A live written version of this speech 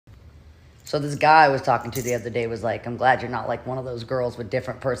So this guy I was talking to the other day was like, I'm glad you're not like one of those girls with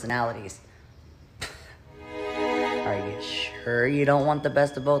different personalities. Are you sure you don't want the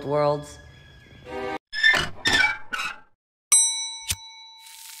best of both worlds?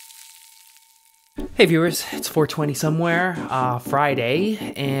 Hey viewers, it's 4:20 somewhere,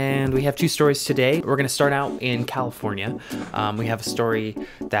 Friday, and we have two stories today. We're gonna start out in California. We have a story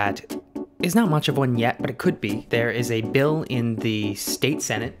that is not much of one yet, but it could be. There is a bill in the state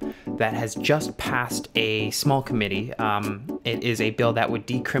Senate that has just passed a small committee. It is a bill that would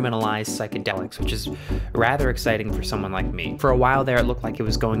decriminalize psychedelics, which is rather exciting for someone like me. For a while there, it looked like it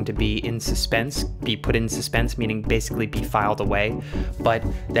was going to be in suspense, be put in suspense, meaning basically be filed away. But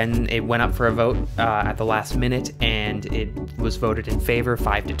then it went up for a vote at the last minute, and it was voted in favor,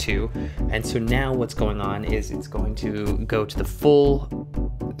 5-2. And so now what's going on is it's going to go to the full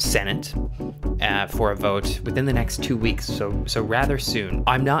Senate for a vote within the next 2 weeks, so rather soon.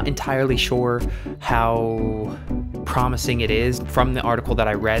 I'm not entirely sure how promising it is. From the article that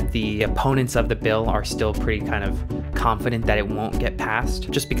I read, the opponents of the bill are still pretty kind of confident that it won't get passed,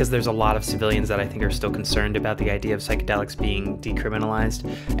 just because there's a lot of civilians that I think are still concerned about the idea of psychedelics being decriminalized.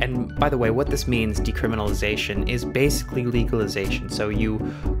 And by the way, what this means, decriminalization, is basically legalization. So you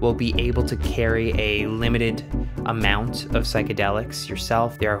will be able to carry a limited amount of psychedelics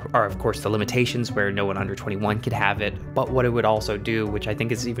yourself. There are of course the limitations where no one under 21 could have it, but what it would also do, which I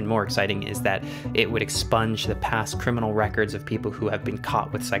think is even more exciting, is that it would expunge the past criminal records of people who have been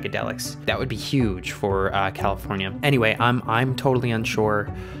caught with psychedelics. That would be huge for California. Anyway, I'm totally unsure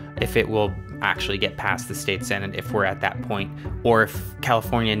if it will actually get past the state Senate, if we're at that point, or if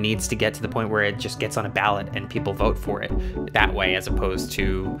California needs to get to the point where it just gets on a ballot and people vote for it that way, as opposed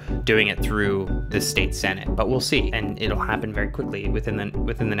to doing it through the state Senate. But we'll see, and it'll happen very quickly within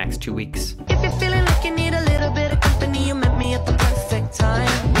the next 2 weeks. If you're feeling like you need a little bit of company, you met me at the perfect time.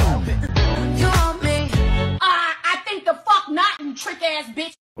 You want me? I think the fuck not, you trick ass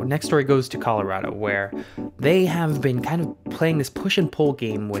bitch. Next story goes to Colorado, where they have been kind of playing this push and pull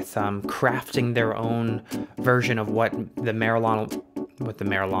game with crafting their own version of what the marijuana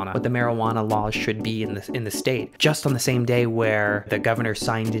laws should be in the state. Just on the same day where the governor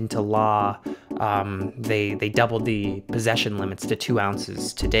signed into law, they doubled the possession limits to 2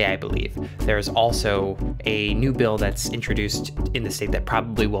 ounces today, I believe. There's also a new bill that's introduced in the state that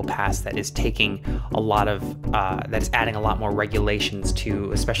probably will pass, that is taking a lot of that is adding a lot more regulations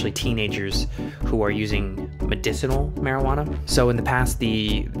to especially teenagers who are using medicinal marijuana. So in the past,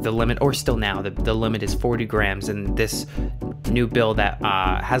 the limit, or still now, the limit is 40 grams, and this new bill that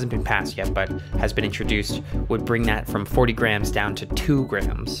hasn't been passed yet but has been introduced would bring that from 40 grams down to 2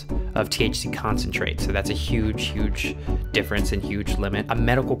 grams of THC concentrate. So that's a huge difference and huge limit. A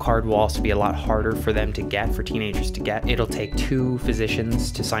medical card will also be a lot harder for them to get, for teenagers to get. It'll take 2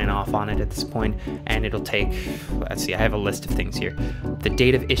 physicians to sign off on it at this point, and it'll take, let's see, I have a list of things here. The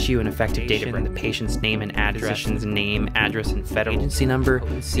date of issue and effective date of the patient's name and address, physician's name, address, and federal agency number,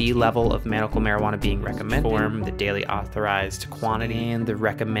 the level of medical marijuana being recommended, form, the daily authorized quantity, and the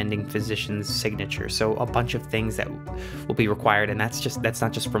recommending physician's signature. So a bunch of things that will be required, and that's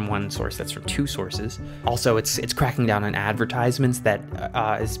not just from one source, that's from 2 sources. Also, it's cracking down on advertisements that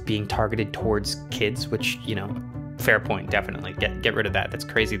is being targeted towards kids, which, you know, fair point, definitely. Get rid of that. That's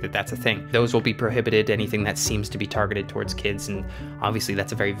crazy that that's a thing. Those will be prohibited, anything that seems to be targeted towards kids, and obviously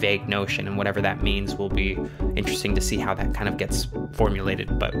that's a very vague notion, and whatever that means will be interesting to see how that kind of gets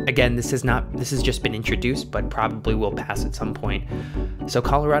formulated. But again, this has just been introduced, but probably will pass at some point. So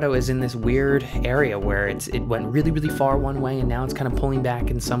Colorado is in this weird area where it went really far one way, and now it's kind of pulling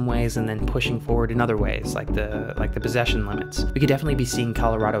back in some ways and then pushing forward in other ways, like the possession limits. We could definitely be seeing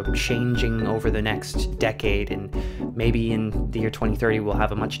Colorado changing over the next decade, and maybe in the year 2030 we'll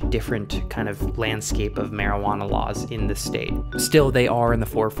have a much different kind of landscape of marijuana laws in the state. Still, they are in the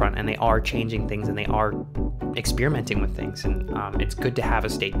forefront, and they are changing things, and they are experimenting with things, and it's good to have a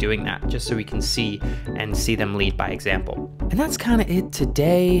state doing that, just so we can see them lead by example. And that's kind of it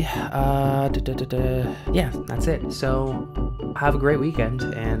today. Yeah, that's it. So have a great weekend,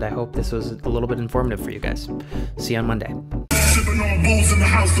 and I hope this was a little bit informative for you guys. See you on Monday. Sipping on booze in the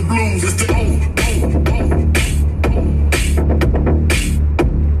house of blues. It's the